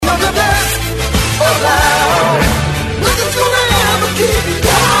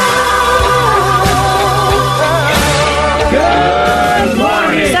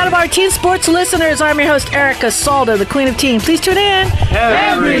sports listeners. I'm your host, Erica Salda, the Queen of Teen. Please tune in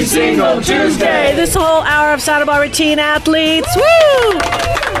every single Tuesday. This whole hour of Santa Barbara teen athletes. Woo!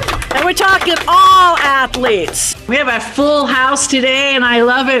 And we're talking all athletes. We have a full house today, and I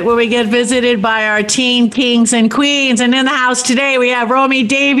love it when we get visited by our teen kings and queens. And in the house today, we have Romy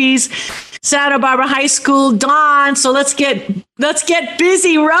Davies, Santa Barbara High School Dawn. So let's get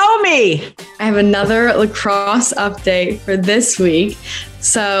busy, Romy. I have another lacrosse update for this week.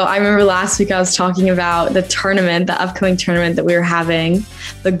 So I remember last week I was talking about the tournament, the upcoming tournament that we were having,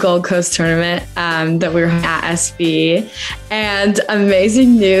 the Gold Coast tournament that we were at SB. And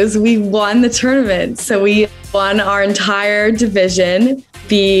amazing news, we won the tournament. So we won our entire division,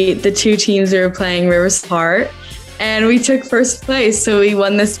 beat the two teams we were playing, Rivers Park, and we took first place. So we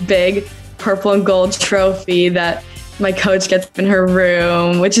won this big purple and gold trophy that my coach gets in her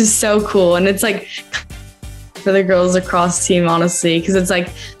room, which is so cool. And it's like for the girls lacrosse team, honestly, because it's like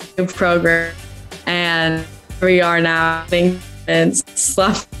a program, and we are now and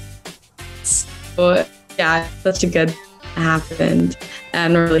stuff. So yeah, such a good happened,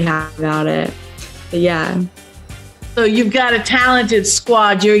 and we're really happy about it. But yeah. So you've got a talented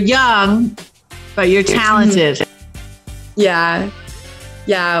squad. You're young, but you're talented. Yeah,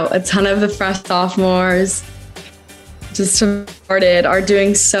 a ton of the fresh sophomores just started are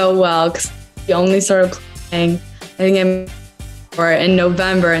doing so well because we only started playing, I think in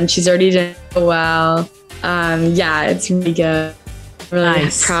November, and she's already doing so well. Yeah, it's really good. I'm really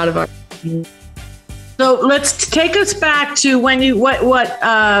proud of our team. So let's take us back to when you've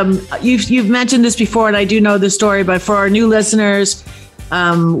mentioned this before, and I do know the story, but for our new listeners,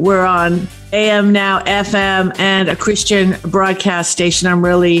 we're on AM now, FM, and a Christian broadcast station. I'm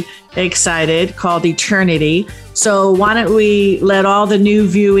really excited, called Eternity. So why don't we let all the new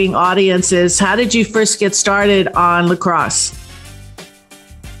viewing audiences, how did you first get started on lacrosse?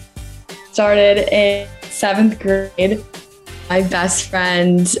 Started in 7th grade. My best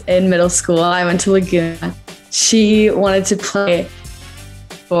friend in middle school, I went to Laguna. She wanted to play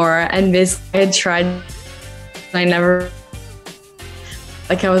and I had tried. I never,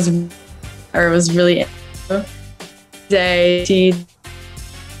 was really day she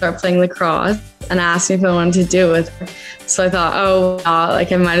started playing lacrosse and asked me if I wanted to do it with her. So I thought, I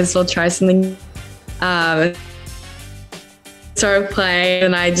might as well try something. Started playing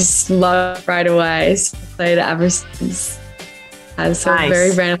and I just loved it right away. So I played it ever since. So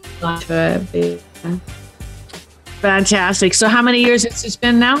very random to it. Yeah. Fantastic. So how many years has this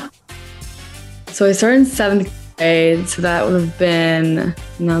been now? So I started in 7th grade. So that would have been,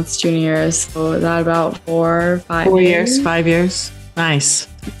 now it's junior year. So that about 4 or 5 4 years. years, 5 years. Nice.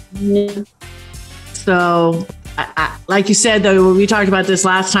 Yeah. So like you said, though, when we talked about this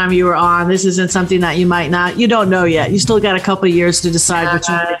last time you were on, this isn't something that you don't know yet. You still got a couple of years to decide what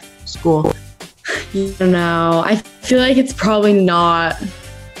you want to do in school. You know, I feel like it's probably not,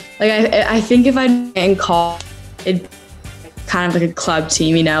 I think if I'd been in college, it'd kind of like a club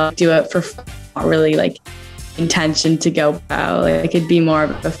team, do it for fun, not really intention to go pro. It'd be more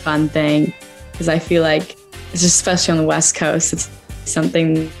of a fun thing because I feel like it's just, especially on the West Coast, it's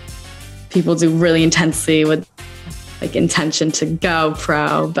something people do really intensely with intention to go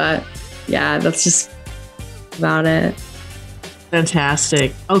pro. But yeah, that's just about it.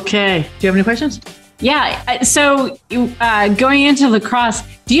 Fantastic. Okay. Do you have any questions? Yeah. So going into lacrosse,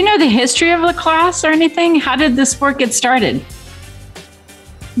 do you know the history of lacrosse or anything? How did the sport get started?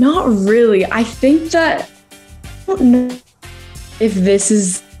 Not really. I think that, I don't know if this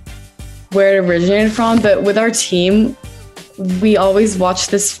is where it originated from, but with our team, we always watch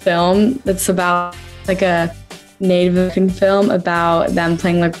this film that's about a Native American film about them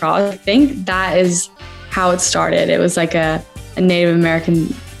playing lacrosse. I think that is how it started. It was a Native American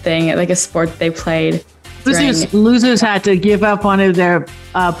thing, a sport they played. Losers had to give up one of their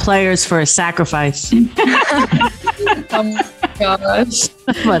players for a sacrifice. Oh my gosh.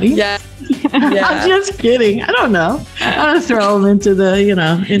 That's funny. Yeah. I'm just kidding. I don't know. I'm gonna throw them into the,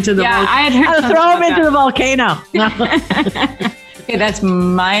 I had heard throw them into the volcano. Okay, that's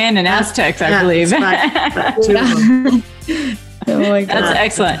Mayan and Aztecs, I believe. Oh my God. That's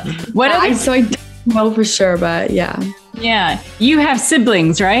excellent. So I don't know for sure, but yeah. Yeah. You have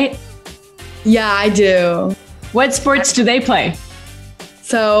siblings, right? Yeah, I do. What sports do they play?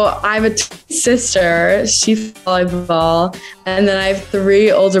 So I have a sister, she volleyball, and then I have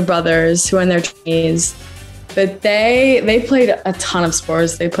 3 older brothers who are in their 20s. But they played a ton of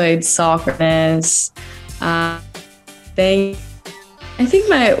sports. They played soccer, tennis. I think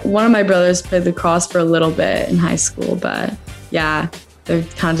one of my brothers played lacrosse for a little bit in high school, but yeah,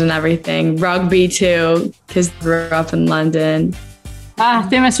 they've kind of done everything. Rugby too, because I grew up in London.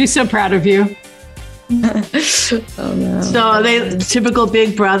 They must be so proud of you. Oh no. So are they typical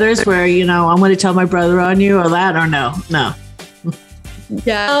big brothers where, I'm going to tell my brother on you or that, or no? No.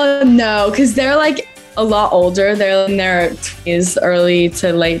 Yeah. Oh no, because they're like a lot older. They're in their 20s, early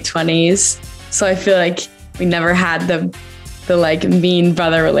to late 20s. So I feel like we never had the like mean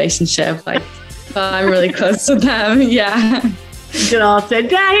brother relationship. Like, but I'm really close to them. Yeah. You can all say,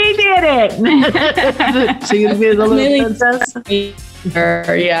 Daddy did it. So you're going to be the little princess?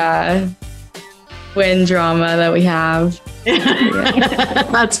 Yeah. Twin drama that we have. Yeah.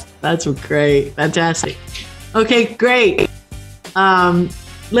 That's great. Fantastic. Okay, great.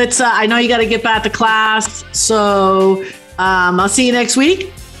 Let's I know you got to get back to class, so I'll see you next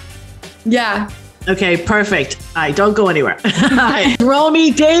week. Yeah. Okay, perfect. All right, don't go anywhere. All right.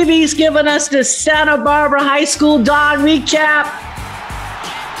 Romy Davies giving us the Santa Barbara High School Dawn recap.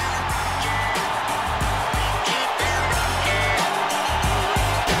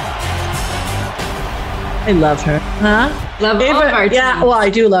 I love her. Love Ava, all of our teams. Yeah, well,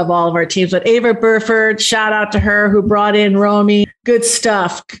 I do love all of our teams, but Ava Burford, shout out to her who brought in Romy. Good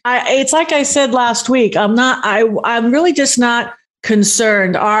stuff. It's like I said last week. I'm really just not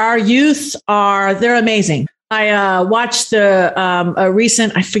concerned. Our youth they're amazing. I watched a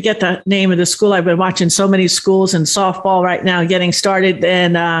recent, I forget the name of the school. I've been watching so many schools in softball right now getting started.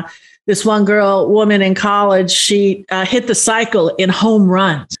 And this one woman in college, she hit the cycle in home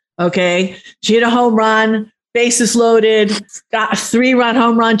runs. Okay. She hit a home run, bases loaded, got a 3-run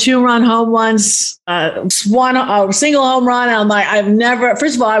home run, 2-run home runs, a single home run. And I'm like,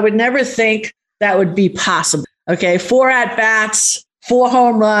 first of all, I would never think that would be possible. Okay. 4 at-bats, 4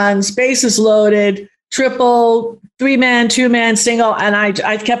 home runs, bases loaded, triple, 3-man, 2-man, single. And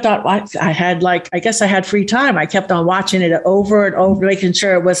I kept on, I had free time. I kept on watching it over and over, making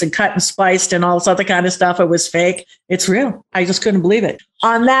sure it wasn't cut and spiced and all this other kind of stuff. It was fake. It's real. I just couldn't believe it.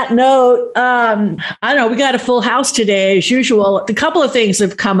 On that note, I don't know, we got a full house today as usual. A couple of things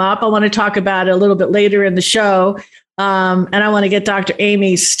have come up. I want to talk about it a little bit later in the show. And I want to get Dr.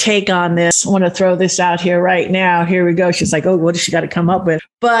 Amy's take on this. I want to throw this out here right now. Here we go. She's like, oh, what does she got to come up with?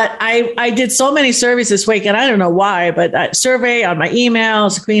 But I did so many surveys this week, and I don't know why, but I survey on my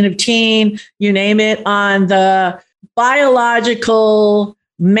emails, Queen of Teen, you name it, on the biological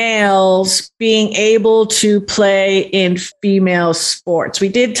males being able to play in female sports. We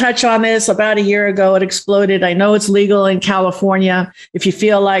did touch on this about a year ago. It exploded. I know it's legal in California. If you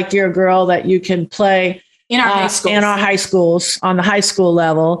feel like you're a girl that you can play in our high schools, on the high school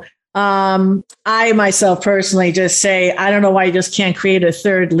level. I myself personally just say, I don't know why you just can't create a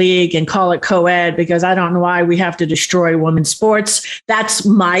third league and call it co-ed, because I don't know why we have to destroy women's sports. That's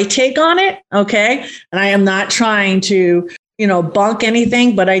my take on it. Okay. And I am not trying to, bunk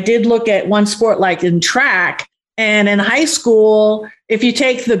anything, but I did look at one sport like in track. And in high school, if you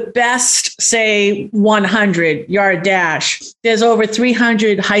take the best, say 100-yard dash, there's over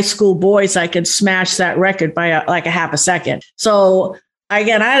 300 high school boys that can smash that record by like a half a second. So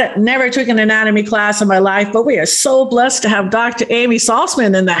again, I never took an anatomy class in my life, but we are so blessed to have Dr. Amy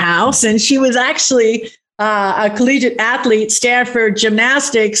Salzman in the house. And she was actually a collegiate athlete, Stanford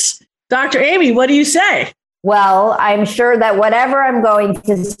Gymnastics. Dr. Amy, what do you say? Well, I'm sure that whatever I'm going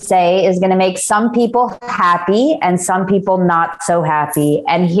to say is going to make some people happy and some people not so happy.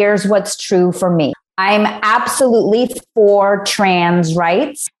 And here's what's true for me. I'm absolutely for trans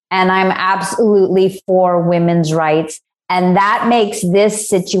rights, and I'm absolutely for women's rights. And that makes this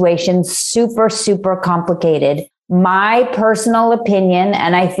situation super, super complicated. My personal opinion,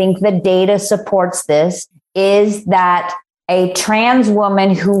 and I think the data supports this, is that a trans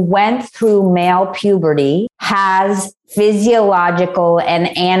woman who went through male puberty has physiological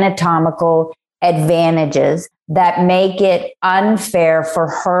and anatomical advantages that make it unfair for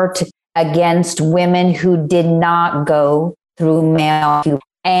her to against women who did not go through male puberty.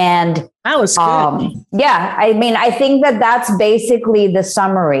 And that was good. Yeah, I think that that's basically the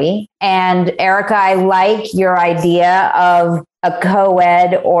summary. And Erica, I like your idea of a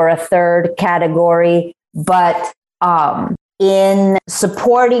co-ed or a third category, but in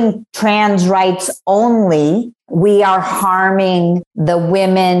supporting trans rights only, we are harming the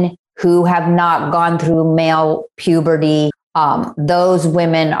women who have not gone through male puberty. Those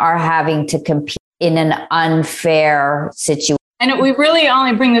women are having to compete in an unfair situation. And we really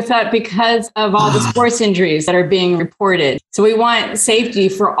only bring this up because of all the sports injuries that are being reported. So we want safety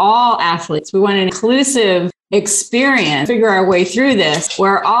for all athletes. We want an inclusive experience, figure our way through this,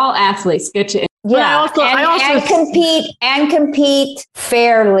 where all athletes get to compete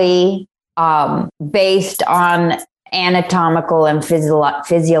fairly based on anatomical and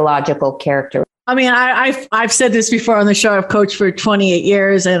physiological characteristics. I mean, I've said this before on the show. I've coached for 28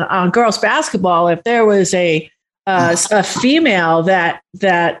 years, and on girls basketball, if there was a female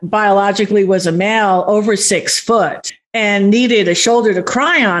that biologically was a male over 6 foot and needed a shoulder to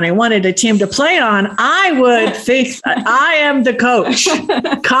cry on and wanted a team to play on, I would think I am the coach.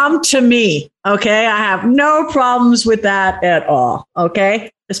 Come to me. Okay. I have no problems with that at all.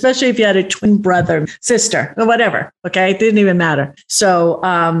 Okay. Especially if you had a twin brother, sister, or whatever. Okay. It didn't even matter. So,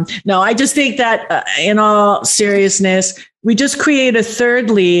 no, I just think that in all seriousness, we just create a third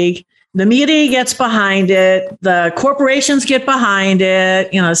league. The media gets behind it. The corporations get behind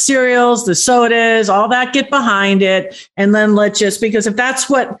it. You know, cereals, the sodas, all that get behind it. And then because if that's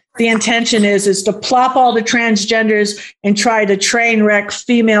what the intention is to plop all the transgenders and try to train wreck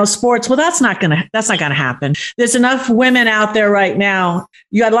female sports. Well, that's not gonna happen. There's enough women out there right now.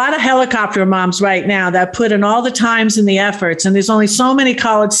 You got a lot of helicopter moms right now that put in all the times and the efforts, and there's only so many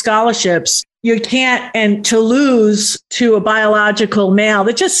college scholarships. You can't, and to lose to a biological male,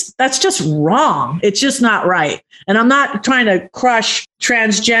 that's just wrong. It's just not right. And I'm not trying to crush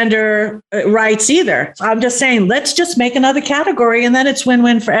transgender rights either. I'm just saying, let's just make another category and then it's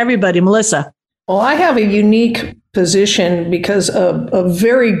win-win for everybody. Melissa. Well, I have a unique position because a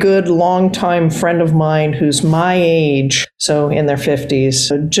very good longtime friend of mine who's my age, so in their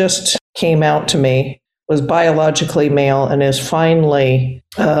 50s, just came out to me, was biologically male, and has finally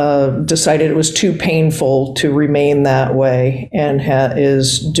decided it was too painful to remain that way and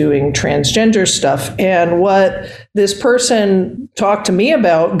is doing transgender stuff. And what this person talked to me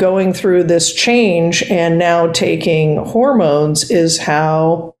about going through this change and now taking hormones is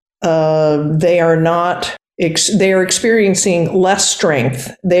how they are experiencing less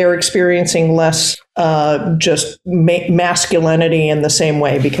strength. They are experiencing less just masculinity in the same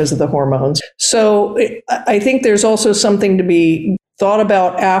way because of the hormones. So I think there's also something to be thought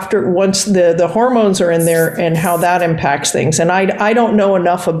about once the hormones are in there and how that impacts things. And I don't know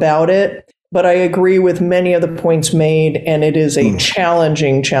enough about it, but I agree with many of the points made, and it is a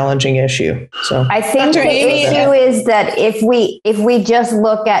challenging issue. So I think the issue is that if we just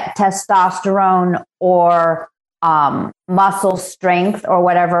look at testosterone or muscle strength or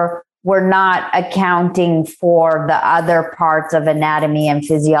whatever, we're not accounting for the other parts of anatomy and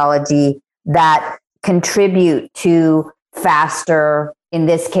physiology that contribute to faster, in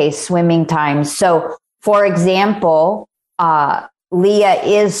this case, swimming times. So, for example, Leah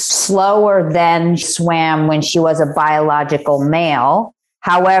is slower than she swam when she was a biological male.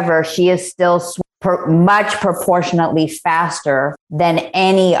 However, she is still much proportionately faster than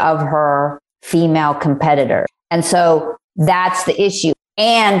any of her female competitors. And so that's the issue.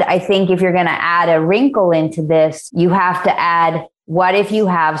 And I think if you're going to add a wrinkle into this, you have to add, what if you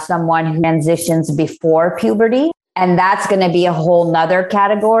have someone who transitions before puberty? And that's going to be a whole nother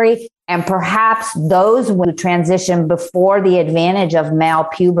category. And perhaps those who transition before the advantage of male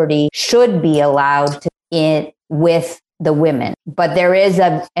puberty should be allowed with the women. But there is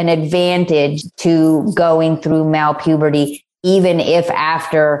an advantage to going through male puberty, even if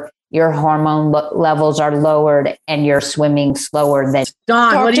after your hormone levels are lowered and you're swimming slower than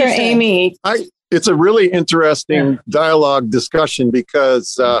Dawn. Dr. What do you say? Amy. It's a really interesting dialogue discussion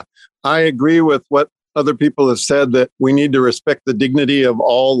because I agree with what other people have said, that we need to respect the dignity of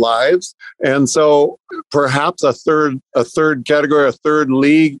all lives. And so perhaps a third category, a third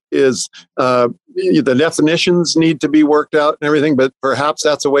league is the definitions need to be worked out and everything, but perhaps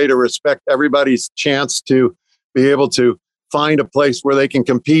that's a way to respect everybody's chance to be able to find a place where they can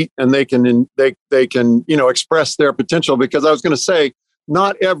compete and they can express their potential. Because I was going to say,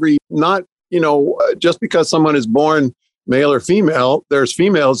 just because someone is born male or female, there's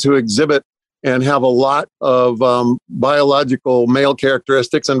females who exhibit and have a lot of biological male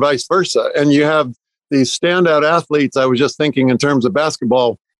characteristics and vice versa. And you have these standout athletes. I was just thinking in terms of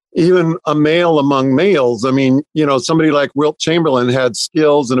basketball, even a male among males. I mean, somebody like Wilt Chamberlain had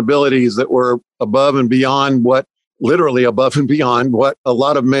skills and abilities that were above and beyond what a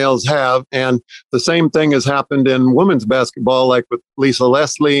lot of males have. And the same thing has happened in women's basketball, like with Lisa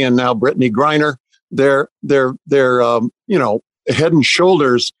Leslie and now Brittany Griner. They're head and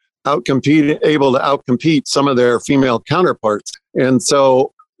shoulders able to outcompete some of their female counterparts. And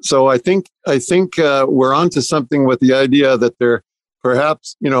so I think we're onto something with the idea that there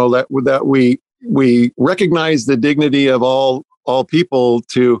perhaps, that we recognize the dignity of all people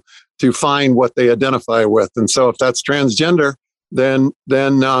to find what they identify with. And so if that's transgender, then you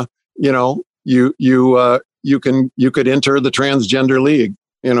could enter the transgender league,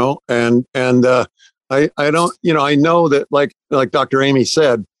 and I don't, I know that like Dr. Amy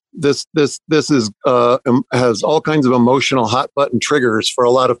said, this is has all kinds of emotional hot button triggers for a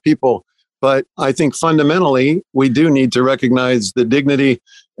lot of people But I think fundamentally, we do need to recognize the dignity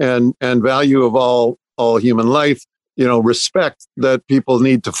and value of all human life, respect that people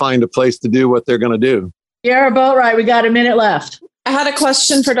need to find a place to do what they're going to do. You're about right. We got a minute left. I had a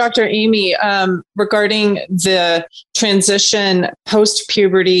question for Dr. Amy regarding the transition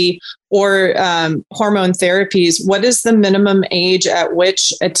post-puberty or hormone therapies. What is the minimum age at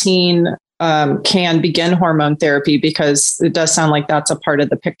which a teen can begin hormone therapy? Because it does sound like that's a part of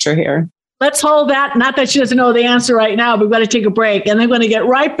the picture here. Let's hold that. Not that she doesn't know the answer right now, but we've got to take a break. And then we're going to get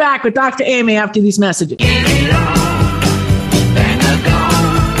right back with Dr. Amy after these messages.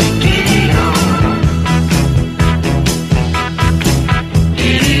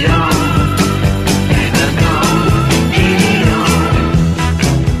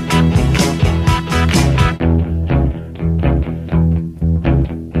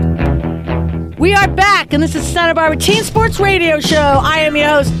 We are back, and this is Santa Barbara Teen Sports Radio Show. I am your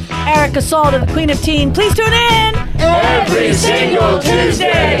host, Erica Salter, the Queen of Teen. Please tune in every single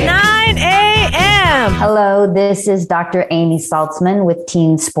Tuesday, 9 a.m. Hello, this is Dr. Amy Saltzman with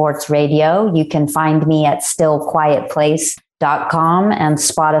Teen Sports Radio. You can find me at stillquietplace.com and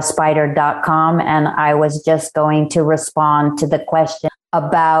spotaspider.com. And I was just going to respond to the question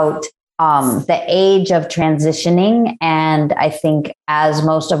about the age of transitioning. And I think, as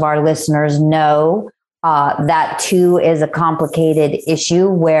most of our listeners know, that too is a complicated issue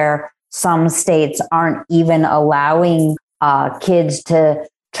where some states aren't even allowing kids to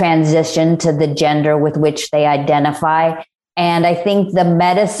transition to the gender with which they identify. And I think the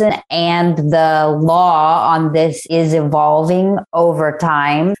medicine and the law on this is evolving over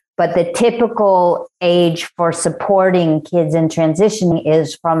time. But the typical age for supporting kids in transitioning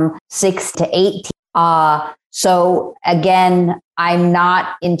is from 6 to 18. So again, I'm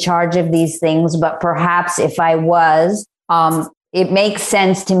not in charge of these things, but perhaps if I was, it makes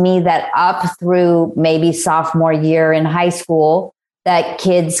sense to me that up through maybe sophomore year in high school, that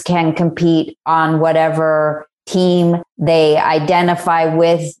kids can compete on whatever team they identify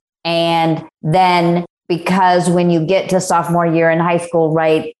with. And then, because when you get to sophomore year in high school,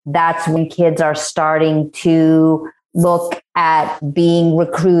 right, that's when kids are starting to look at being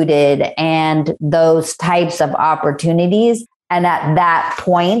recruited and those types of opportunities. And at that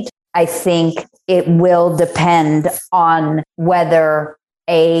point, I think it will depend on whether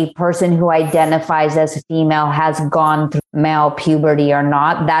a person who identifies as female has gone through male puberty or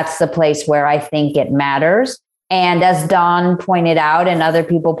not. That's the place where I think it matters. And as Dawn pointed out and other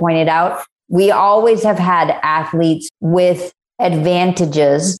people pointed out, we always have had athletes with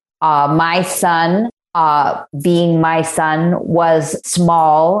advantages. My son, being my son, was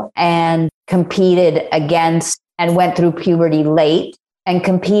small and competed against and went through puberty late and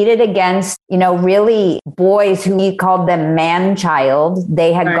competed against, really boys who he called them man-child.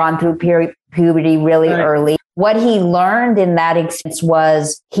 They had gone through puberty really early. What he learned in that experience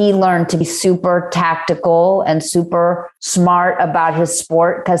was he learned to be super tactical and super smart about his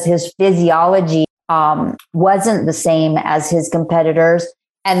sport because his physiology wasn't the same as his competitors.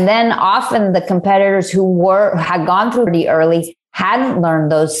 And then often the competitors who had gone through pretty early hadn't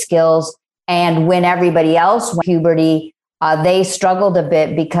learned those skills. And when everybody else went through puberty, they struggled a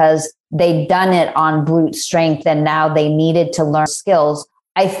bit because they'd done it on brute strength and now they needed to learn skills.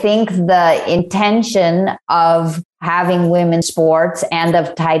 I think the intention of having women's sports and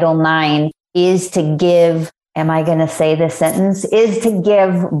of Title IX is to give, am I going to say this sentence, is to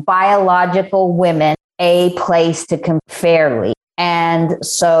give biological women a place to compete fairly. And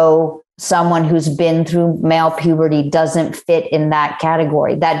so someone who's been through male puberty doesn't fit in that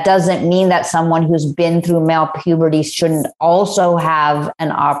category. That doesn't mean that someone who's been through male puberty shouldn't also have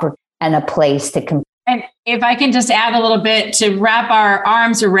an opportunity and a place to compete. And if I can just add a little bit to wrap our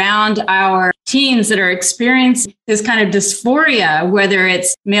arms around our teens that are experiencing this kind of dysphoria, whether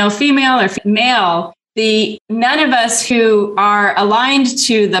it's male, female, or male, none of us who are aligned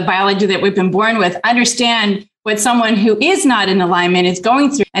to the biology that we've been born with understand what someone who is not in alignment is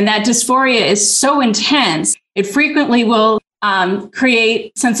going through. And that dysphoria is so intense, it frequently will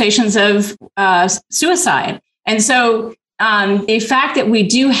create sensations of suicide. And so the fact that we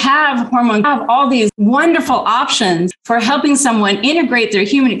do have all these wonderful options for helping someone integrate their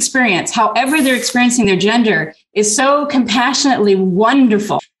human experience, however they're experiencing their gender, is so compassionately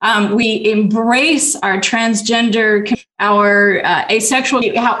wonderful. We embrace our transgender, our asexual,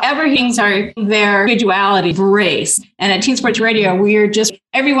 however things are, their individuality, embrace. And at Teen Sports Radio, we are just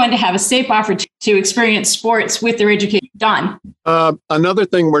everyone to have a safe opportunity to experience sports with their education. Done. Another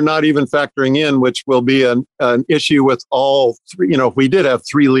thing we're not even factoring in, which will be an issue with all three, if we did have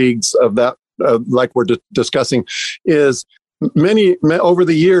three leagues of that, like we're discussing, is over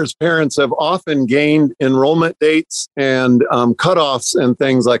the years, parents have often gained enrollment dates and cutoffs and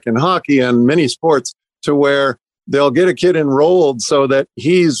things like in hockey and many sports to where they'll get a kid enrolled so that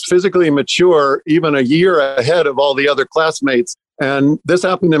he's physically mature even a year ahead of all the other classmates. And this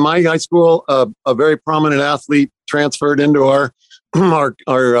happened in my high school. A very prominent athlete transferred into our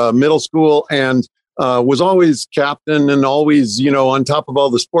middle school and was always captain and always, on top of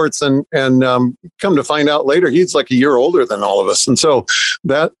all the sports. And come to find out later, he's like a year older than all of us. And so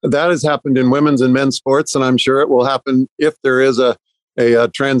that has happened in women's and men's sports. And I'm sure it will happen if there is a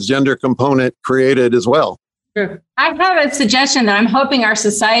transgender component created as well. Sure. I have a suggestion that I'm hoping our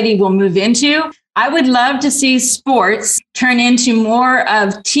society will move into. I would love to see sports turn into more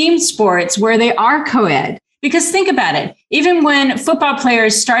of team sports where they are co-ed. Because think about it, even when football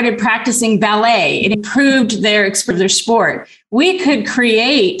players started practicing ballet, it improved their sport. We could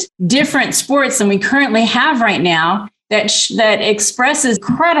create different sports than we currently have right now that expresses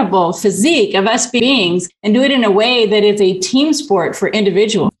incredible physique of us beings and do it in a way that is a team sport for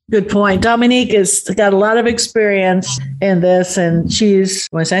individuals. Good point. Dominique has got a lot of experience in this, and she's,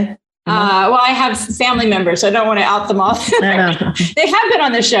 what do I say? Well, I have family members, so I don't want to out them all. They have been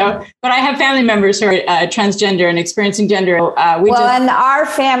on the show, but I have family members who are transgender and experiencing gender. And our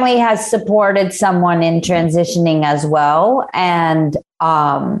family has supported someone in transitioning as well, and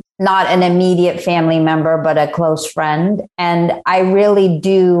not an immediate family member, but a close friend. And I really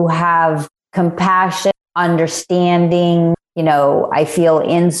do have compassion, understanding. I feel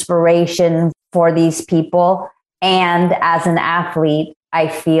inspiration for these people. And as an athlete, I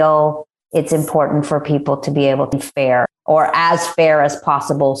feel it's important for people to be able to be fair or as fair as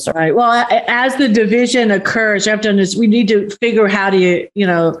possible. So. Right. Well, as the division occurs, you have to understand, we need to figure how do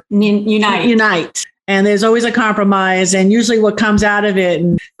unite. And there's always a compromise. And usually what comes out of it,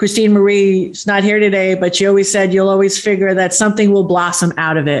 and Christine Marie's not here today, but she always said, you'll always figure that something will blossom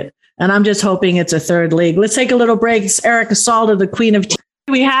out of it. And I'm just hoping it's a third league. Let's take a little break. It's Erica Salda, the queen of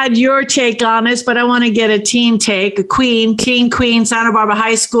We had your take on this, but I want to get a team take. Teen Queen, Santa Barbara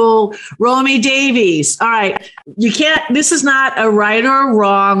High School, Romy Davies. All right. This is not a right or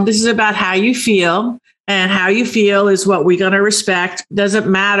wrong. This is about how you feel. And how you feel is what we're going to respect. Doesn't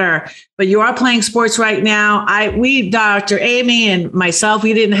matter. But you are playing sports right now. Dr. Amy and myself,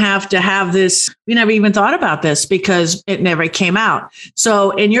 we didn't have to have this. We never even thought about this because it never came out.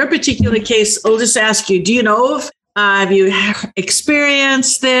 So in your particular case, I'll just ask you, do you know if have you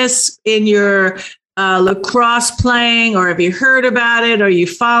experienced this in your lacrosse playing, or have you heard about it? Are you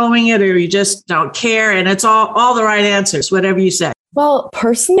following it, or you just don't care? And it's all the right answers, whatever you say. Well,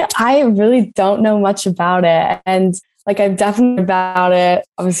 personally, I really don't know much about it. And I've definitely heard about it,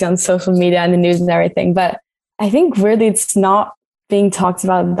 obviously on social media and the news and everything. But I think weirdly, it's not being talked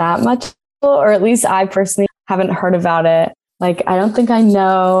about that much, or at least I personally haven't heard about it. I don't think I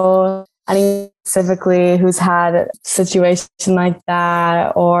know anyone specifically who's had a situation like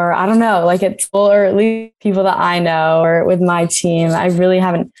that, or I don't know, or at least people that I know or with my team. I really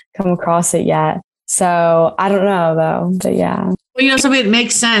haven't come across it yet. So I don't know though, but yeah. Well, something that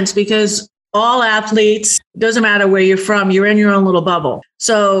makes sense because all athletes, doesn't matter where you're from, you're in your own little bubble.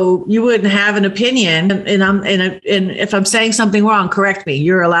 So you wouldn't have an opinion. And if I'm saying something wrong, correct me.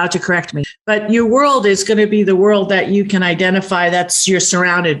 You're allowed to correct me. But your world is going to be the world that you can identify you're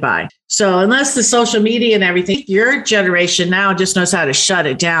surrounded by. So unless the social media and everything, your generation now just knows how to shut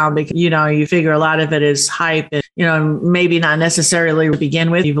it down because, you figure a lot of it is hype and, maybe not necessarily to begin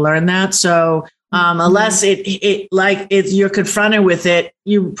with. You've learned that. So unless you're confronted with it,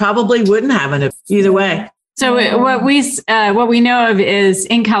 you probably wouldn't have it either way. So what we know of is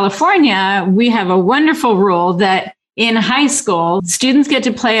in California, we have a wonderful rule that in high school, students get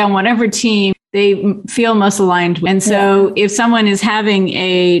to play on whatever team they feel most aligned with. And so if someone is having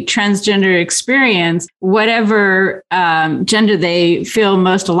a transgender experience, whatever gender they feel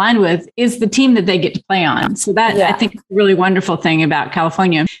most aligned with is the team that they get to play on. So that I think is a really wonderful thing about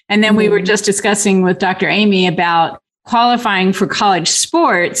California. And then we were just discussing with Dr. Amy about qualifying for college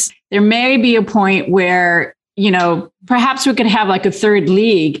sports. There may be a point where, perhaps we could have a third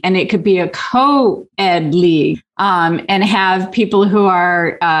league, and it could be a co-ed league, and have people who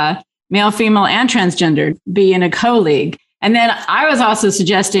are male, female, and transgender be in a co-league. And then I was also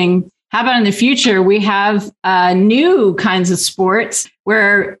suggesting, how about in the future, we have new kinds of sports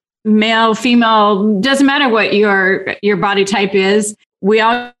where male, female, doesn't matter what your body type is, we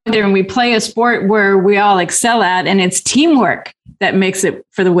all and we play a sport where we all excel at, and it's teamwork that makes it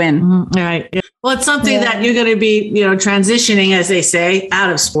for the win. Mm-hmm. Right. Yeah. Well, it's something that you're going to be, transitioning, as they say,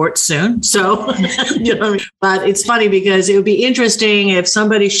 out of sports soon. So, but it's funny because it would be interesting if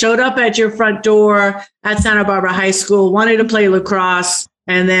somebody showed up at your front door at Santa Barbara High School, wanted to play lacrosse,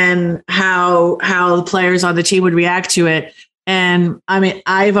 and then how the players on the team would react to it. And I mean,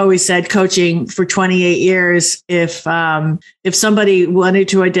 I've always said, coaching for 28 years, if somebody wanted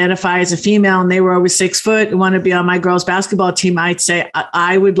to identify as a female and they were over 6 foot and want to be on my girls basketball team, I'd say,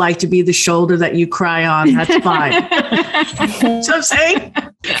 I would like to be the shoulder that you cry on. That's fine. That's what I'm saying?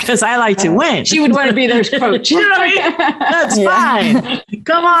 Because I like to win. She would want to be their coach. You know what I mean? That's fine.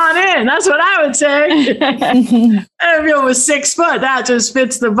 Come on in. That's what I would say. If it was 6 foot, that just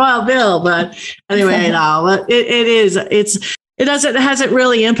fits the bill. But anyway, no, it hasn't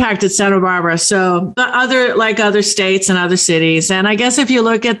really impacted Santa Barbara. So other states and other cities. And I guess if you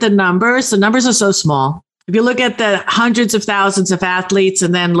look at the numbers are so small. If you look at the hundreds of thousands of athletes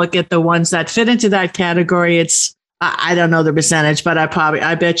and then look at the ones that fit into that category, I don't know the percentage, but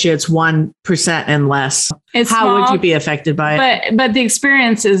I bet you it's 1% and less. How would you be affected by it? But the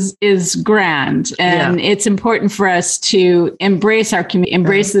experience is grand, and it's important for us to embrace our community,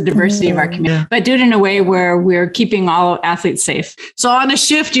 embrace the diversity of our community, but do it in a way where we're keeping all athletes safe. So on a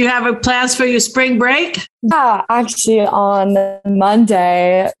shift, do you have plans for your spring break? Yeah, actually on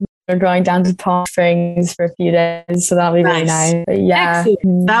Monday, we're going down to Palm Springs for a few days, so that'll be really nice. But yeah,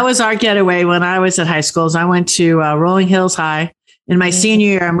 that was our getaway when I was at high schools. I went to Rolling Hills High. In my senior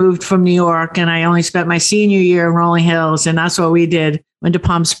year, I moved from New York, and I only spent my senior year in Rolling Hills, and that's what we did. Went to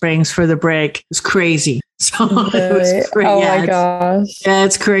Palm Springs for the break. It was crazy. So it was crazy. Oh my gosh. Yeah,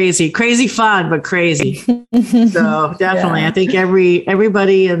 it's crazy. Crazy fun, but crazy. So definitely, I think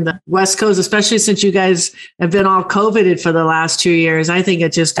everybody in the West Coast, especially since you guys have been all COVIDed for the last 2 years, I think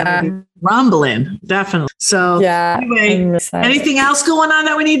it's just going to be rumbling. Definitely. So anyway, anything else going on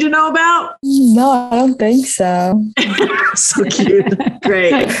that we need to know about? No, I don't think so. So cute.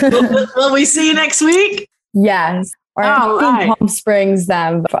 Great. Will we see you next week? Yes. Or Palm Springs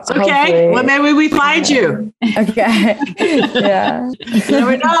then. Okay. Well, maybe we find you. Okay. Yeah. You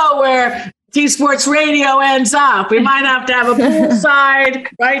never know where T Sports Radio ends up. We might have to have a poolside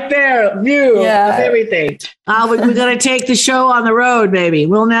right there view of everything. We're going to take the show on the road, maybe.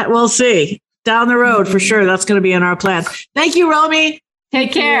 We'll see. Down the road for sure. That's going to be in our plan. Thank you, Romy.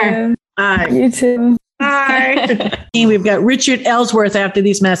 Take care. Bye. You too. Bye. We've got Richard Ellsworth after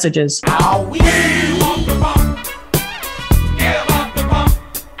these messages.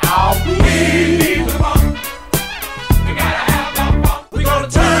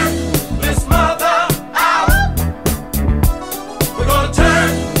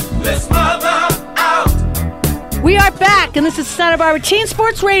 We are back, and this is Santa Barbara Teen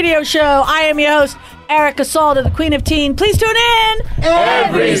Sports Radio Show. I am your host, Erica Salda, the Queen of Teen. Please tune in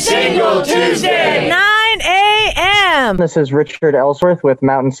every single Tuesday, 9 a.m. This is Richard Ellsworth with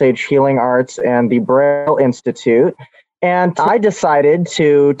Mountain Sage Healing Arts and the Braille Institute. And I decided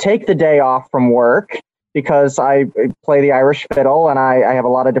to take the day off from work because I play the Irish fiddle and I have a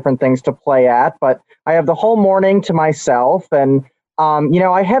lot of different things to play at, but I have the whole morning to myself. And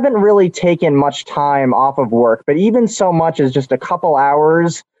I haven't really taken much time off of work, but even so much as just a couple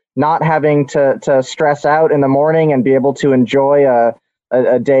hours, not having to stress out in the morning and be able to enjoy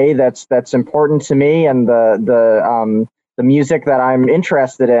a day that's important to me and the music that I'm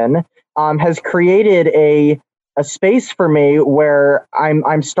interested in, has created a space for me where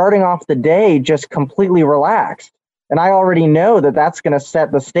I'm starting off the day just completely relaxed. And I already know that that's going to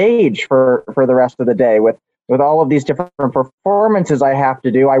set the stage for the rest of the day with all of these different performances I have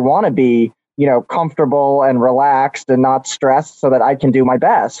to do. I want to be, comfortable and relaxed and not stressed so that I can do my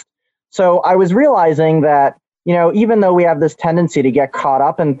best. So I was realizing that, even though we have this tendency to get caught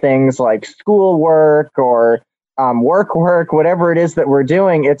up in things like schoolwork or work, whatever it is that we're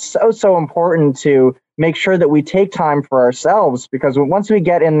doing, it's so important to make sure that we take time for ourselves, because once we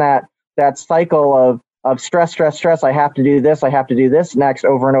get in that cycle of stress, I have to do this next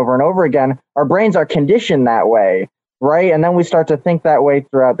over and over and over again, our brains are conditioned that way, right? And then we start to think that way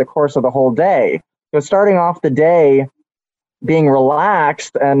throughout the course of the whole day. So starting off the day being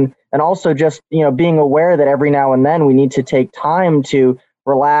relaxed and also just, being aware that every now and then we need to take time to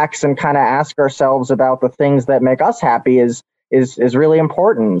relax and kind of ask ourselves about the things that make us happy is really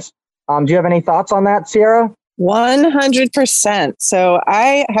important. Do you have any thoughts on that, Sierra? 100%. So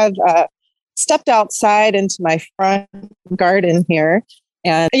I have stepped outside into my front garden here,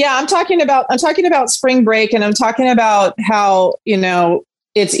 and I'm talking about spring break, and I'm talking about how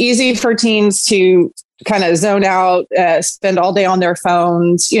it's easy for teens to kind of zone out, spend all day on their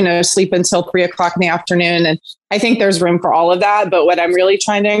phones, sleep until 3:00 in the afternoon. And I think there's room for all of that. But what I'm really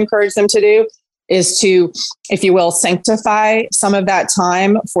trying to encourage them to do is to, if you will, sanctify some of that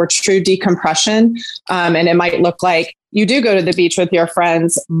time for true decompression. And it might look like you do go to the beach with your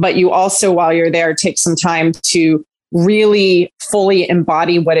friends, but you also, while you're there, take some time to really fully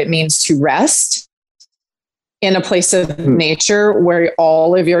embody what it means to rest in a place of nature where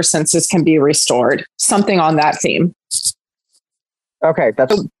all of your senses can be restored. Something on that theme. Okay.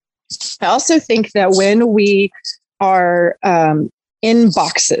 I also think that when we are in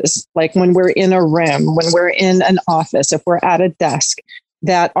boxes, like when we're in a room, when we're in an office, if we're at a desk,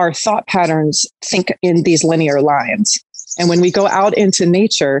 that our thought patterns think in these linear lines. And when we go out into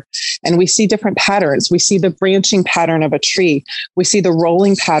nature and we see different patterns, we see the branching pattern of a tree, we see the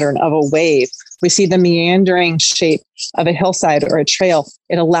rolling pattern of a wave, we see the meandering shape of a hillside or a trail.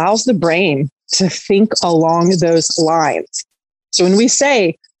 It allows the brain to think along those lines. So when we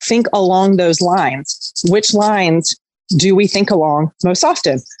say think along those lines, which lines do we think along most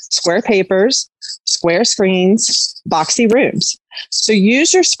often? Square papers, square screens, boxy rooms. So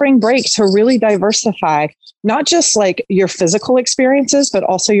use your spring break to really diversify, not just like your physical experiences, but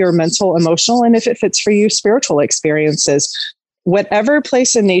also your mental, emotional, and if it fits for you, spiritual experiences. Whatever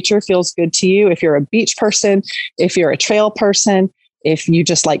place in nature feels good to you. If you're a beach person, if you're a trail person, if you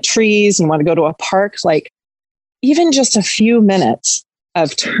just like trees and want to go to a park, like even just a few minutes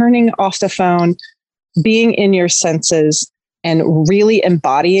of turning off the phone, being in your senses, and really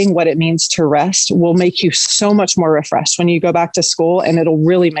embodying what it means to rest will make you so much more refreshed when you go back to school, and it'll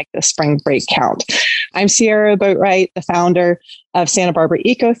really make the spring break count. I'm Sierra Boatwright, the founder of Santa Barbara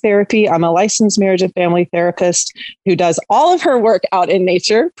Ecotherapy. I'm a licensed marriage and family therapist who does all of her work out in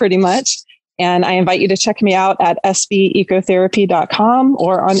nature, pretty much. And I invite you to check me out at sbecotherapy.com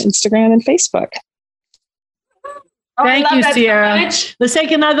or on Instagram and Facebook. Thank you, Sierra. Let's take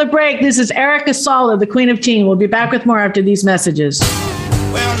another break. This is Erica Sala, the Queen of Teen. We'll be back with more after these messages.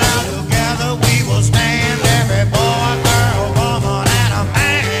 Well, now together we will stand, every boy, girl, woman, and a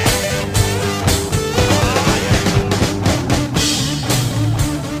man.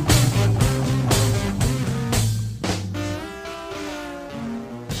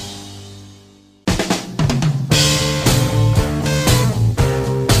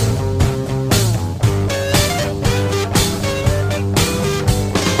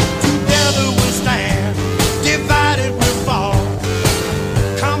 Together we'll stand, divided we'll fall.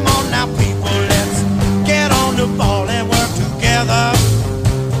 Come on now, people, let's get on the ball and work together.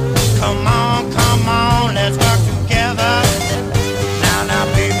 Come on, let's work together. Now,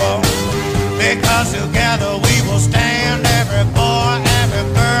 people, because together we will stand, every boy, every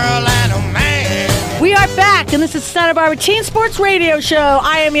girl, and a man. We are back, and this is Santa Barbara Teen Sports Radio Show.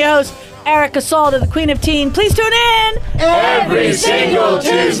 I am your host, Erica Salda, the Queen of Teen. Please tune in Every single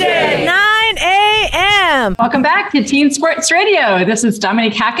Tuesday. 9 a.m. Welcome back to Teen Sports Radio. This is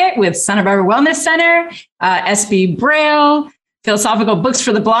Dominique Hackett with Santa Barbara Wellness Center, SB Braille, Philosophical Books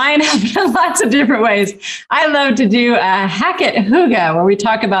for the Blind, in lots of different ways. I love to do a Hackett Hygge, where we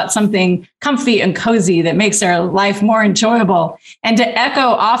talk about something comfy and cozy that makes our life more enjoyable. And to echo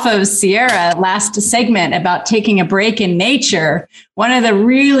off of Sierra last segment about taking a break in nature, one of the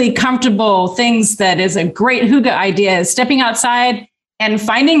really comfortable things that is a great Hygge idea is stepping outside and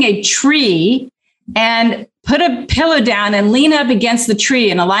finding a tree and put a pillow down and lean up against the tree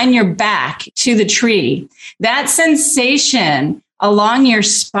and align your back to the tree. That sensation along your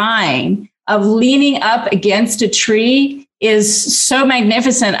spine of leaning up against a tree is so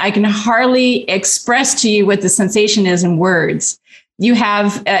magnificent. I can hardly express to you what the sensation is in words. You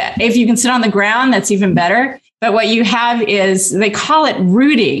have, if you can sit on the ground, that's even better. But what you have is, they call it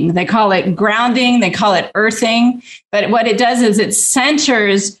rooting, they call it grounding, they call it earthing. But what it does is it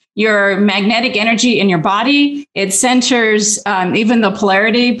centers your magnetic energy in your body. It centers even the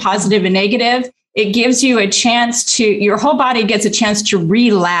polarity, positive and negative. It gives you a chance to, your whole body gets a chance to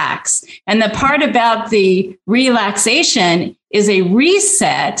relax. And the part about the relaxation is a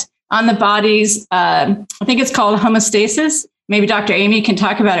reset on the body's, I think it's called homeostasis. Maybe Dr. Amy can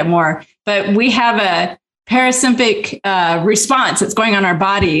talk about it more, but we have a parasympathetic response that's going on in our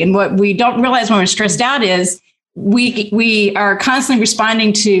body. And what we don't realize when we're stressed out is we are constantly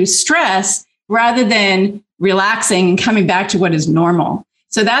responding to stress rather than relaxing and coming back to what is normal.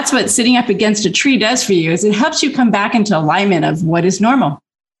 So that's what sitting up against a tree does for you, is it helps you come back into alignment of what is normal.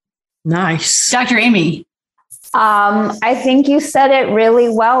 Nice. Dr. Amy. I think you said it really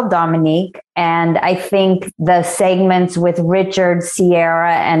well, Dominique. And I think the segments with Richard,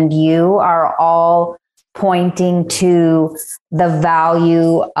 Sierra, and you are all pointing to the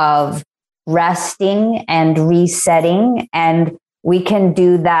value of resting and resetting. And we can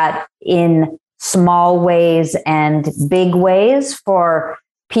do that in small ways and big ways. For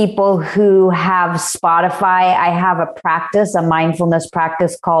people who have Spotify, I have a practice, a mindfulness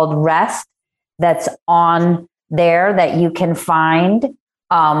practice called Rest that's on there that you can find,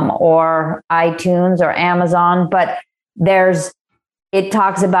 or iTunes or Amazon. But it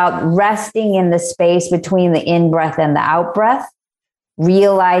talks about resting in the space between the in-breath and the out-breath,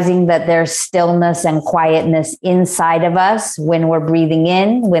 realizing that there's stillness and quietness inside of us when we're breathing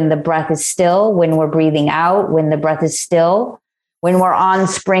in, when the breath is still, when we're breathing out, when the breath is still, when we're on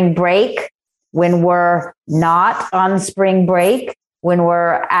spring break, when we're not on spring break, when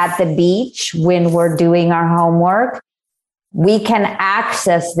we're at the beach, when we're doing our homework. We can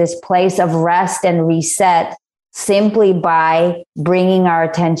access this place of rest and reset simply by bringing our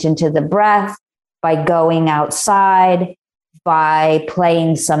attention to the breath, by going outside, by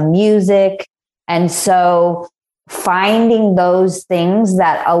playing some music. And so finding those things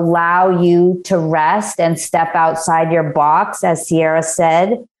that allow you to rest and step outside your box, as Sierra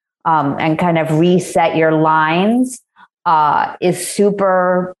said, and kind of reset your lines, is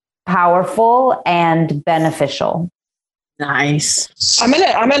super powerful and beneficial. Nice. I'm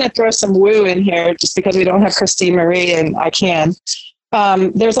gonna throw some woo in here just because we don't have Christine Marie and I can.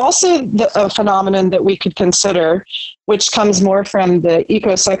 There's also a phenomenon that we could consider, which comes more from the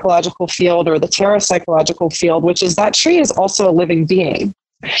eco-psychological field or the parapsychological field, which is that tree is also a living being.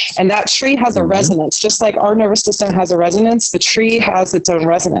 And that tree has a resonance. Just like our nervous system has a resonance, the tree has its own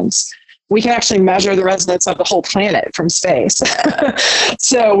resonance. We can actually measure the resonance of the whole planet from space.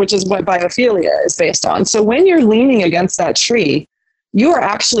 So, which is what biophilia is based on. So when you're leaning against that tree, you are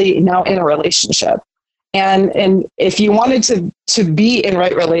actually now in a relationship. And if you wanted to be in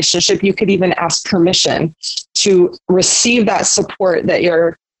right relationship, you could even ask permission to receive that support that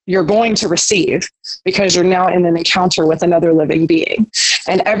you're going to receive, because you're now in an encounter with another living being.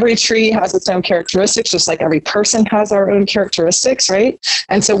 And every tree has its own characteristics, just like every person has our own characteristics, right?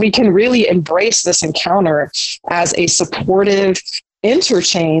 And so we can really embrace this encounter as a supportive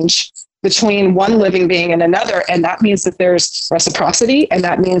interchange between one living being and another. And that means that there's reciprocity, and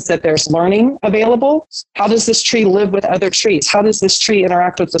that means that there's learning available. How does this tree live with other trees? How does this tree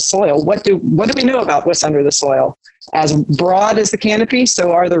interact with the soil? What do we know about what's under the soil? As broad as the canopy,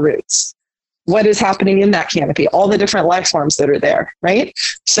 so are the roots. What is happening in that canopy? All the different life forms that are there, right?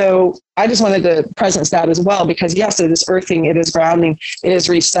 So I just wanted to presence that as well, because yes, it is earthing, it is grounding, it is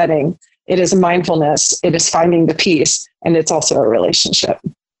resetting, it is mindfulness, it is finding the peace, and it's also a relationship.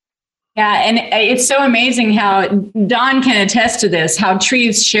 Yeah, and it's so amazing how Don can attest to this, how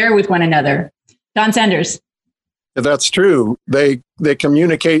trees share with one another. Don Sanders. That's true. They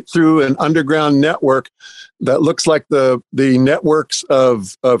communicate through an underground network that looks like the networks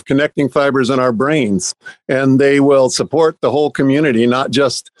of connecting fibers in our brains. And they will support the whole community, not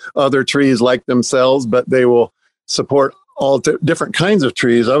just other trees like themselves, but they will support all different kinds of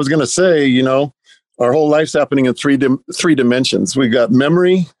trees. I was going to say, our whole life's happening in three dimensions. We've got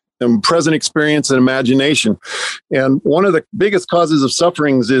memory and present experience and imagination. And one of the biggest causes of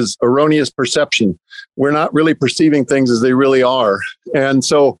sufferings is erroneous perception. We're not really perceiving things as they really are. And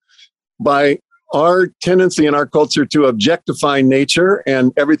so by our tendency in our culture to objectify nature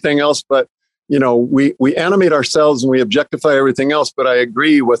and everything else, but, we animate ourselves and we objectify everything else. But I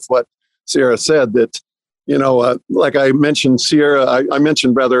agree with what Sierra said that, like I mentioned, I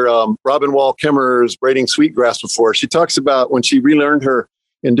mentioned Robin Wall Kimmerer's Braiding Sweetgrass before. She talks about when she relearned her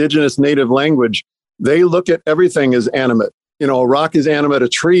indigenous native language, they look at everything as animate. A rock is animate, a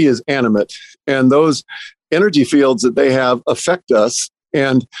tree is animate. And those energy fields that they have affect us.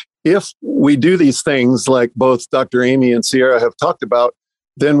 And if we do these things like both Dr. Amy and Sierra have talked about,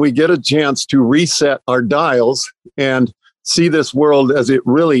 then we get a chance to reset our dials and see this world as it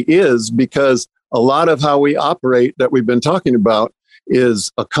really is, because a lot of how we operate that we've been talking about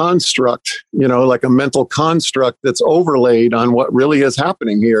is a construct, like a mental construct that's overlaid on what really is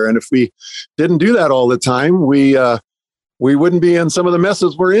happening here. And if we didn't do that all the time, we wouldn't be in some of the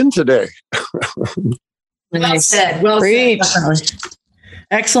messes we're in today. Well said. Well said.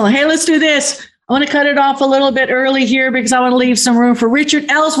 Excellent. Hey, let's do this. I want to cut it off a little bit early here because I want to leave some room for Richard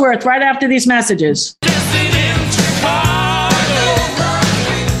Ellsworth right after these messages.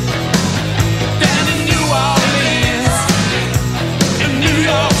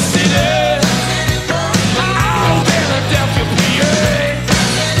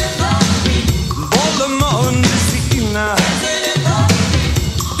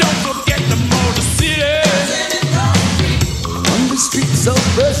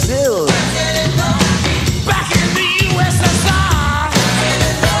 Brazil.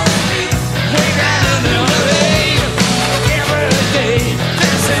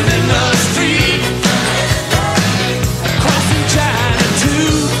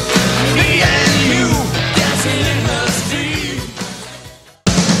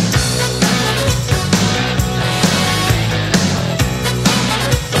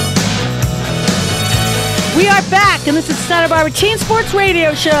 We are back, and this is Santa Barbara Teen Sports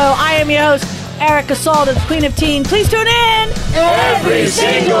Radio Show. I am your host, Erica Salda, Queen of Teen. Please tune in Every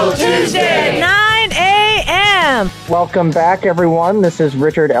single Tuesday. 9 a.m. Welcome back, everyone. This is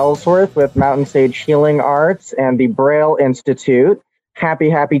Richard Ellsworth with Mountain Sage Healing Arts and the Braille Institute.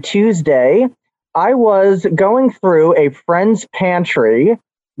 Happy Tuesday. I was going through a friend's pantry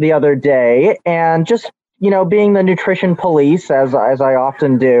the other day and just, being the nutrition police, as I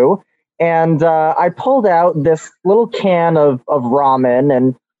often do. And I pulled out this little can of ramen,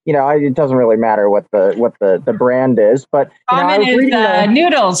 and it doesn't really matter what the brand is, but ramen is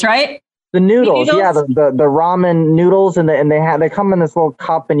noodles, right? The noodles, yeah, the ramen noodles, and they come in this little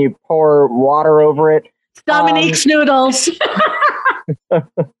cup, and you pour water over it. Dominique's noodles.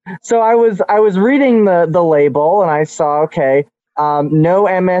 So I was reading the label, and I saw no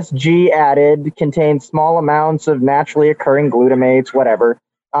MSG added, contains small amounts of naturally occurring glutamates, whatever.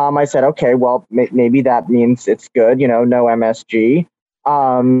 I said, okay, well, maybe that means it's good, no MSG.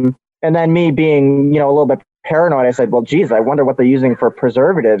 And then me being, a little bit paranoid, I said, well, geez, I wonder what they're using for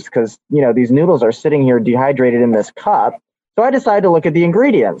preservatives, because, these noodles are sitting here dehydrated in this cup. So I decided to look at the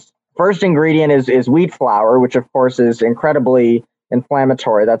ingredients. First ingredient is wheat flour, which of course is incredibly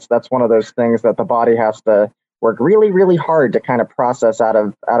inflammatory. That's one of those things that the body has to work really, really hard to kind of process out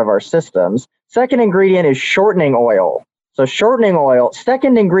of our systems. Second ingredient is shortening oil. So shortening oil,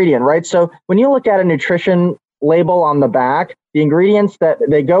 second ingredient, right? So when you look at a nutrition label on the back, the ingredients that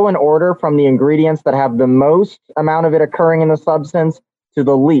they go in order from the ingredients that have the most amount of it occurring in the substance to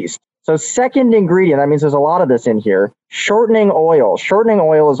the least. So second ingredient, that means there's a lot of this in here. Shortening oil. Shortening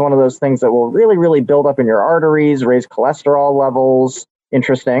oil is one of those things that will really, really build up in your arteries, raise cholesterol levels.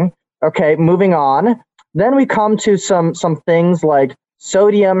 Interesting. Okay, moving on. Then we come to some things like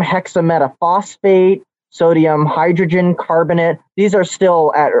sodium hexametaphosphate, sodium hydrogen carbonate. These are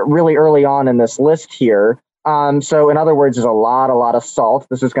still at really early on in this list here. So in other words, there's a lot of salt.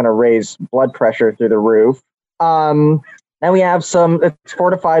 This is going to raise blood pressure through the roof. Then we have it's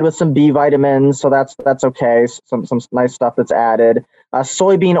fortified with some B vitamins, so that's okay. Some nice stuff that's added.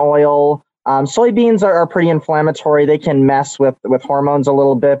 Soybean oil. Soybeans are pretty inflammatory. They can mess with hormones a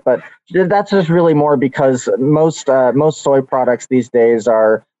little bit, but that's just really more because most soy products these days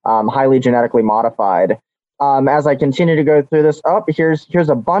are highly genetically modified. As I continue to go through this, here's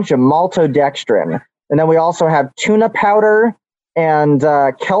a bunch of maltodextrin. And then we also have tuna powder and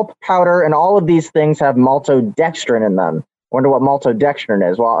kelp powder, and all of these things have maltodextrin in them. Wonder what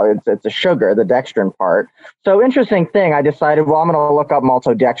maltodextrin is. Well, it's a sugar, the dextrin part. So interesting thing, I decided, well, I'm going to look up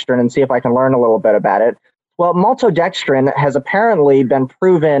maltodextrin and see if I can learn a little bit about it. Well, maltodextrin has apparently been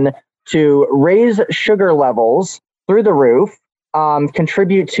proven to raise sugar levels through the roof,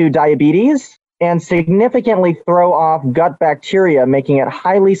 contribute to diabetes, and significantly throw off gut bacteria, making it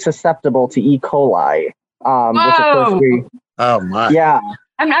highly susceptible to E. coli. Which of course oh my. Yeah.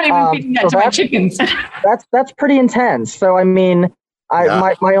 I'm not even feeding that to my chickens. That's pretty intense. So, I mean,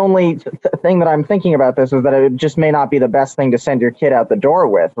 my only thing that I'm thinking about this is that it just may not be the best thing to send your kid out the door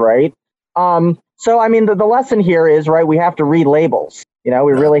with, right? So, I mean, the lesson here is, right, we have to read labels. We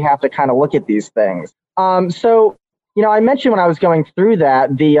really have to kind of look at these things. So, I mentioned when I was going through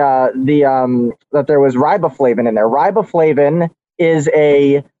that that there was riboflavin in there. Riboflavin is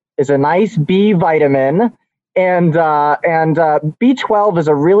a nice B vitamin. And B12 is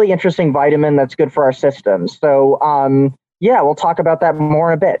a really interesting vitamin that's good for our systems. So, we'll talk about that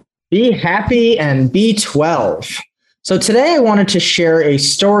more in a bit. Be happy and B12. So today I wanted to share a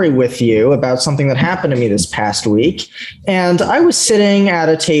story with you about something that happened to me this past week. And I was sitting at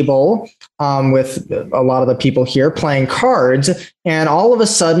a table with a lot of the people here playing cards. And all of a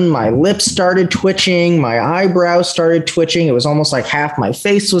sudden, my lips started twitching. My eyebrows started twitching. It was almost like half my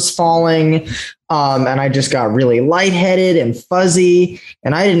face was falling. And I just got really lightheaded and fuzzy.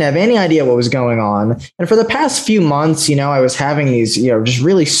 And I didn't have any idea what was going on. And for the past few months, I was having these, just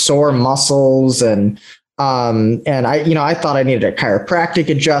really sore muscles and I thought I needed a chiropractic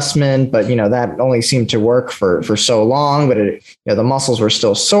adjustment, but that only seemed to work for so long. But the muscles were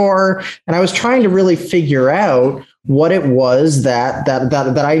still sore, and I was trying to really figure out what it was that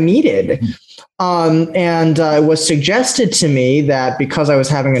I needed. It was suggested to me that because I was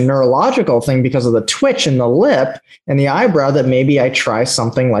having a neurological thing because of the twitch in the lip and the eyebrow, that maybe I try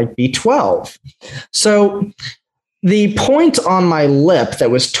something like B12. So the point on my lip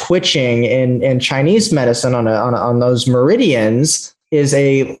that was twitching in Chinese medicine on those meridians is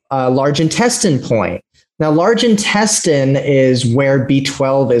a large intestine point. Now, large intestine is where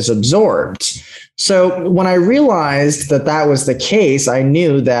B12 is absorbed. So when I realized that was the case, I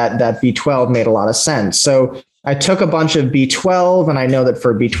knew that B12 made a lot of sense. So I took a bunch of B12, and I know that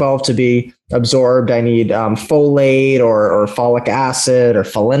for B12 to be absorbed, I need folate or folic acid or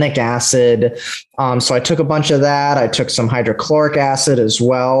folinic acid. So I took a bunch of that. I took some hydrochloric acid as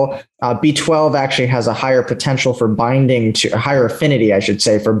well. B12 actually has a higher potential for binding to, a higher affinity, I should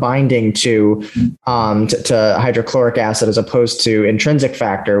say, for binding to hydrochloric acid as opposed to intrinsic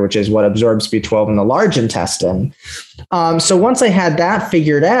factor, which is what absorbs B12 in the large intestine. So once I had that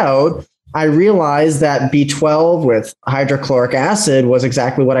figured out, I realized that B12 with hydrochloric acid was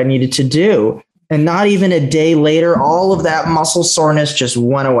exactly what I needed to do. And not even a day later, all of that muscle soreness just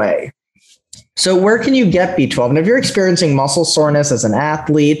went away. So where can you get B12? And if you're experiencing muscle soreness as an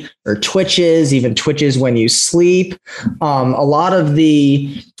athlete or twitches, even twitches when you sleep, a lot of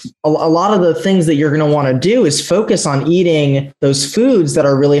the things that you're going to want to do is focus on eating those foods that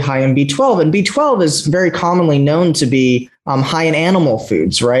are really high in B12. And B12 is very commonly known to be high in animal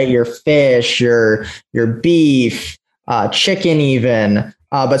foods, right? Your fish, your beef, chicken even.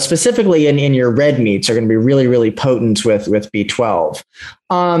 But specifically in your red meats are going to be really, really potent with B12.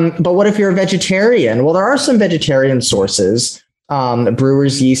 But what if you're a vegetarian? Well, there are some vegetarian sources.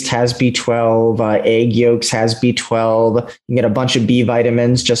 Brewer's yeast has B12, egg yolks has B12. You can get a bunch of B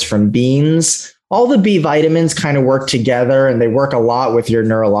vitamins just from beans. All the B vitamins kind of work together, and they work a lot with your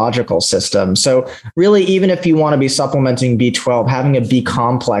neurological system. So really, even if you want to be supplementing B12, having a B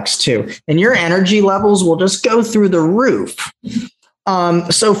complex too, and your energy levels will just go through the roof.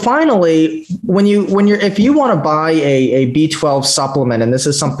 So finally, if you want to buy a B12 supplement, and this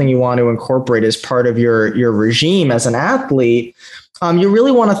is something you want to incorporate as part of your regime as an athlete, you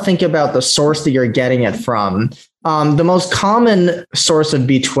really want to think about the source that you're getting it from. The most common source of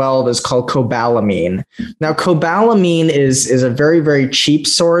B12 is called cobalamin. Now, cobalamin is a very, very cheap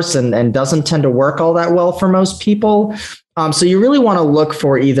source and doesn't tend to work all that well for most people. So you really want to look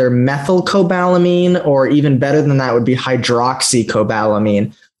for either methylcobalamin, or even better than that would be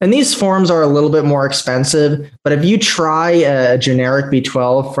hydroxycobalamin. And these forms are a little bit more expensive, but if you try a generic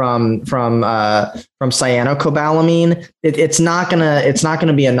B12 from cyanocobalamin, it's not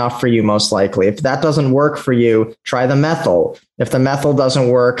gonna be enough for you most likely. If that doesn't work for you, try the methyl. If the methyl doesn't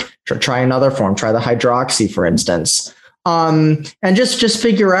work, try another form. Try the hydroxy, for instance. And just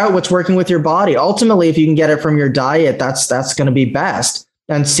figure out what's working with your body. Ultimately, if you can get it from your diet, that's going to be best,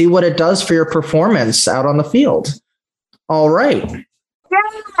 and see what it does for your performance out on the field. All right.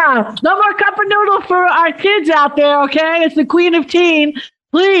 Yeah, no more cup of noodle for our kids out there, okay? It's the Queen of Teen.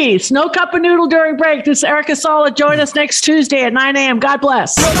 Please, no cup of noodle during break. This is Erica Sala. Join us next Tuesday at 9 a.m. God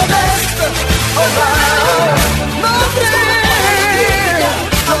bless.